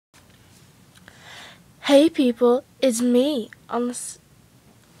Hey people, it's me.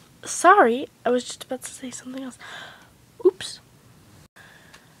 Sorry, I was just about to say something else. Oops.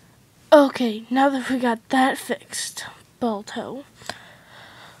 Okay, now that we got that fixed, Balto.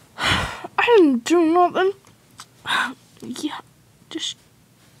 I didn't do nothing. Yeah, just...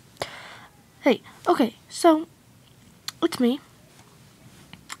 Hey, okay, so, it's me,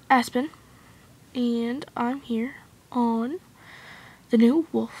 Aspen, and I'm here on the new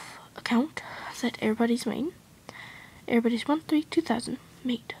Wolf account that everybody's made. Everybody's 1-3-2000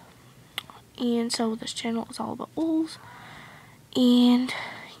 made. And so this channel is all about wolves. And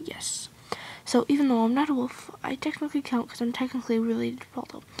yes. So even though I'm not a wolf, I technically count because I'm technically related to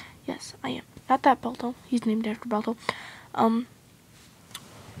Balto. Yes, I am. Not that Balto. He's named after Balto.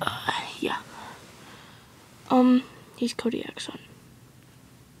 Yeah. He's Kodiak's son.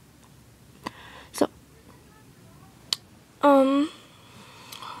 So,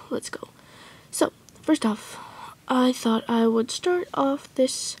 let's go. So, first off, I thought I would start off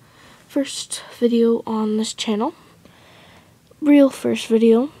this first video on this channel. Real first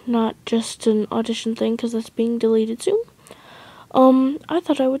video, not just an audition thing because that's being deleted soon. I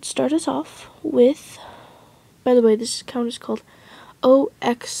thought I would start us off with, by the way, this account is called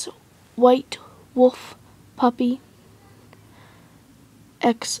OX White Wolf Puppy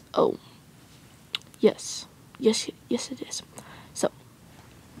XO. Yes it is. So,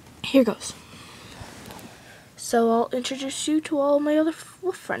 here goes. So I'll introduce you to all my other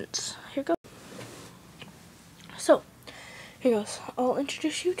wolf friends. Here goes. So, here goes. I'll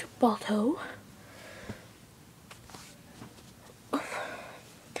introduce you to Balto.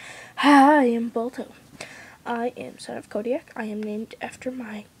 Hi, I am Balto. I am son of Kodiak. I am named after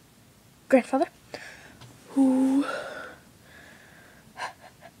my grandfather, who...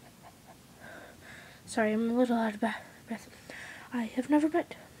 Sorry, I'm a little out of breath. I have never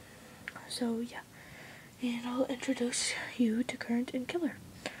met. So, yeah. And I'll introduce you to Current and Killer.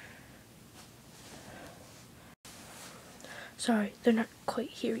 Sorry, they're not quite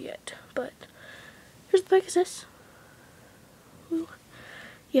here yet, but here's the Pegasus. Ooh.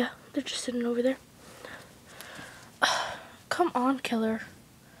 Yeah, they're just sitting over there. Come on, Killer.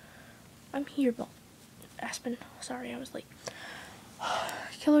 I'm here, Aspen. Sorry, I was late.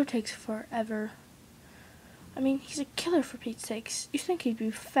 Killer takes forever. I mean, he's a killer for Pete's sakes. You think he'd be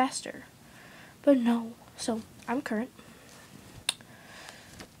faster, but no. So, I'm Current.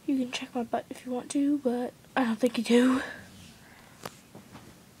 You can check my butt if you want to, but I don't think you do.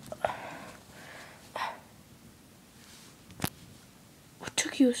 What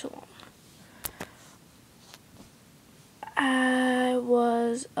took you so long? I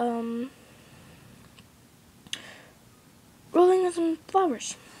was, rolling in some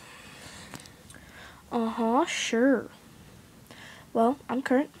flowers. Sure. Well, I'm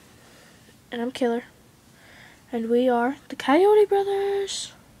Current, and I'm Killer, and we are the Coyote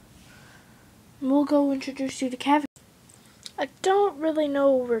Brothers. And we'll go introduce you to Kavik. I don't really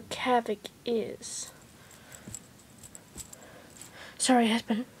know where Kavik is. Sorry,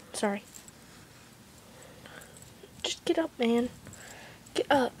 Aspen. Sorry. Just get up, man. Get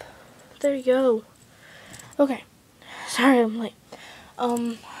up. There you go. Okay. Sorry I'm late.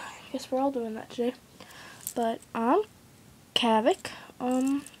 I guess we're all doing that today. But I'm Kavik.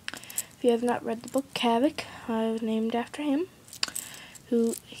 If you have not read the book Kavik, I was named after him.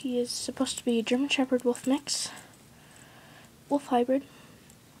 He is supposed to be a German Shepherd Wolf mix. Wolf hybrid.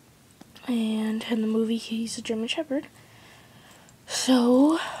 And in the movie he's a German Shepherd.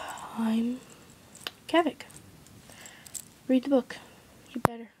 So I'm Kavik. Read the book. You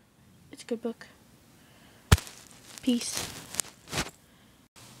better. It's a good book. Peace.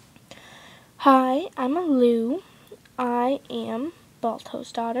 Hi, I'm Lou. I am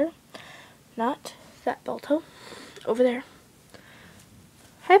Balto's daughter. Not that Balto. Over there.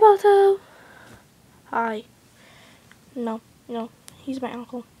 Hi, Balto. Hi. No, he's my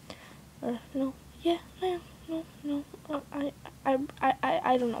uncle. No, yeah, no, I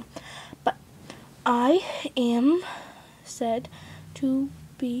don't know. But I am said to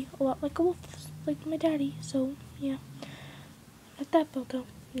be a lot like a wolf, like my daddy, so yeah. Not that Balto.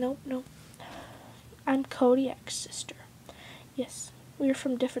 No. I'm Kodiak's sister. Yes, we are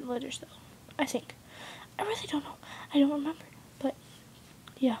from different litters though, I think. I really don't know. I don't remember. But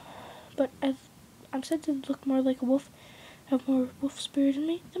yeah. But I'm said to look more like a wolf, have more wolf spirit in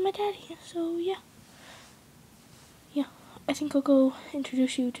me than my daddy. So yeah. Yeah. I think I'll go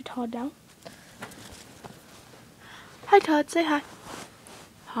introduce you to Todd now. Hi Todd, say hi.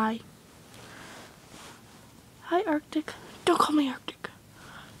 Hi. Hi Arctic. Don't call me Arctic.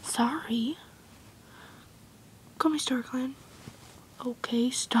 Sorry. Call me StarClan. Okay,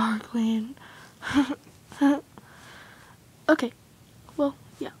 StarClan. Okay, well,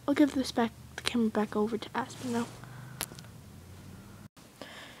 yeah, I'll give the camera back over to Aspen now.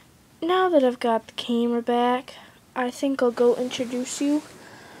 Now that I've got the camera back, I think I'll go introduce you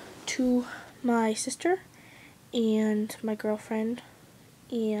to my sister and my girlfriend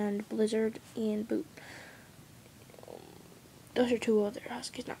and Blizzard and Boot. Those are two other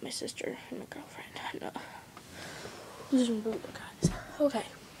huskies, not my sister and my girlfriend. No. Blizzard and Boot, guys. Okay,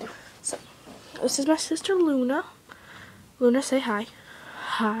 so this is my sister Luna. Luna, say hi.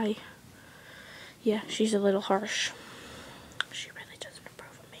 Hi. Yeah, she's a little harsh. She really doesn't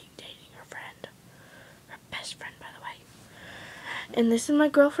approve of me dating her friend. Her best friend, by the way. And this is my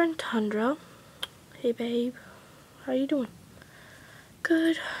girlfriend Tundra. Hey, babe. How you doing?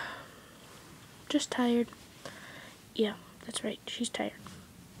 Good. Just tired. Yeah, that's right. She's tired.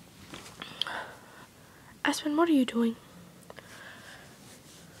 Aspen, what are you doing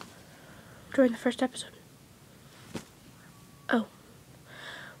during the first episode? Oh.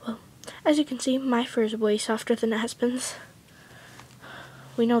 Well, as you can see, my fur is way softer than Aspen's.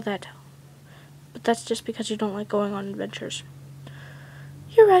 We know that. But that's just because you don't like going on adventures.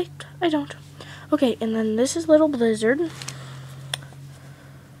 You're right. I don't. Okay, and then this is little Blizzard.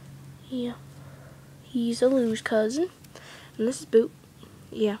 Yeah. He's a Lou's cousin. And this is Boot.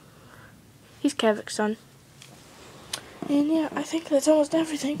 Yeah. He's Kavik's son. And yeah, I think that's almost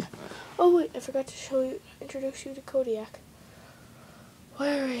everything. Oh wait, I forgot to introduce you to Kodiak.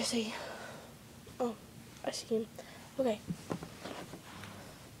 Where is he? Oh, I see him. Okay.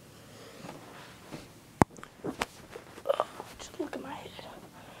 Oh, just look at my head.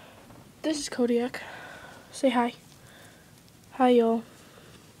 This is Kodiak. Say hi. Hi, y'all.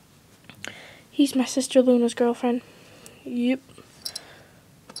 He's my sister Luna's girlfriend. Yep.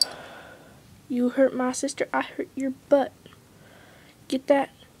 You hurt my sister, I hurt your butt. Get that?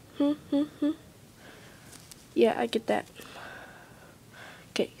 Yeah, I get that.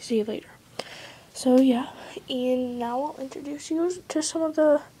 Okay, see you later. So yeah, and now I'll introduce you to some of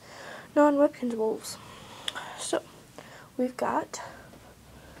the non-Webkinz wolves. So, we've got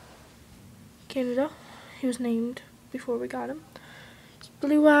Canada. He was named before we got him. He's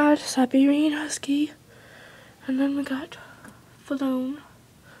blue-eyed Siberian Husky. And then we got Falloon,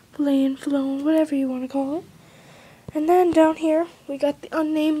 whatever you want to call it. And then down here, we got the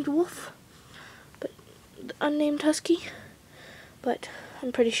unnamed wolf, but the unnamed husky, but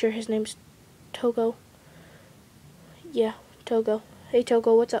I'm pretty sure his name's Togo. Yeah, Togo. Hey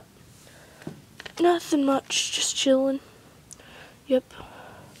Togo, what's up? Nothing much, just chilling. Yep.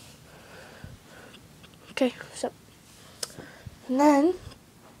 Okay, what's up? And then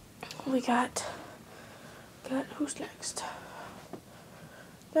we got who's next?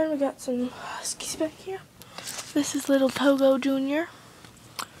 Then we got some huskies back here. This is little Togo Jr.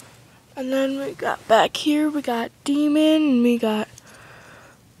 And then we got back here, we got Demon, and we got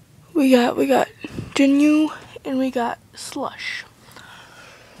Jinyu, and we got Slush.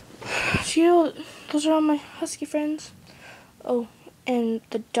 So, those are all my husky friends. Oh, and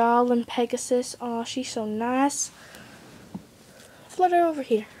the doll and Pegasus. Oh, she's so nice. Flutter over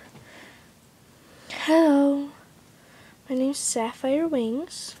here. Hello. My name's Sapphire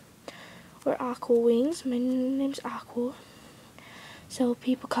Wings. Or Aqua Wings. My name's Aqua. So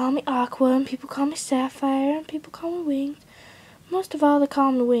people call me Aqua, and people call me Sapphire, and people call me Wings. Most of all, they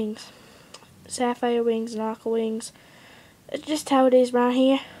call me Wings. Sapphire Wings and Aqua Wings. It's just how it is around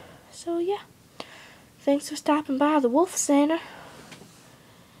here. So yeah. Thanks for stopping by the Wolf Center.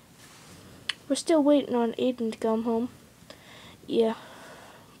 We're still waiting on Aiden to come home. Yeah.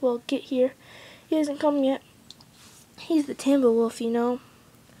 Well, get here. He hasn't come yet. He's the timber wolf, you know.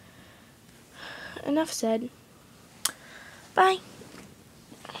 Enough said. Bye.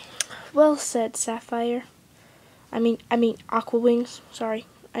 Well said, Sapphire. I mean Aqua Wings. Sorry.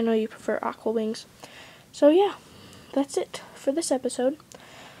 I know you prefer Aqua Wings. So yeah, that's it for this episode.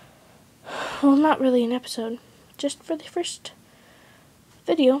 Well, not really an episode. Just for the first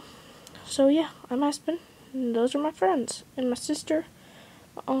video. So yeah, I'm Aspen. And those are my friends. And my sister,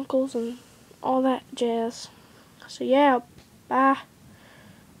 my uncles, and all that jazz. So yeah, bye.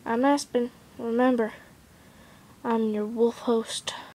 I'm Aspen. Remember, I'm your wolf host.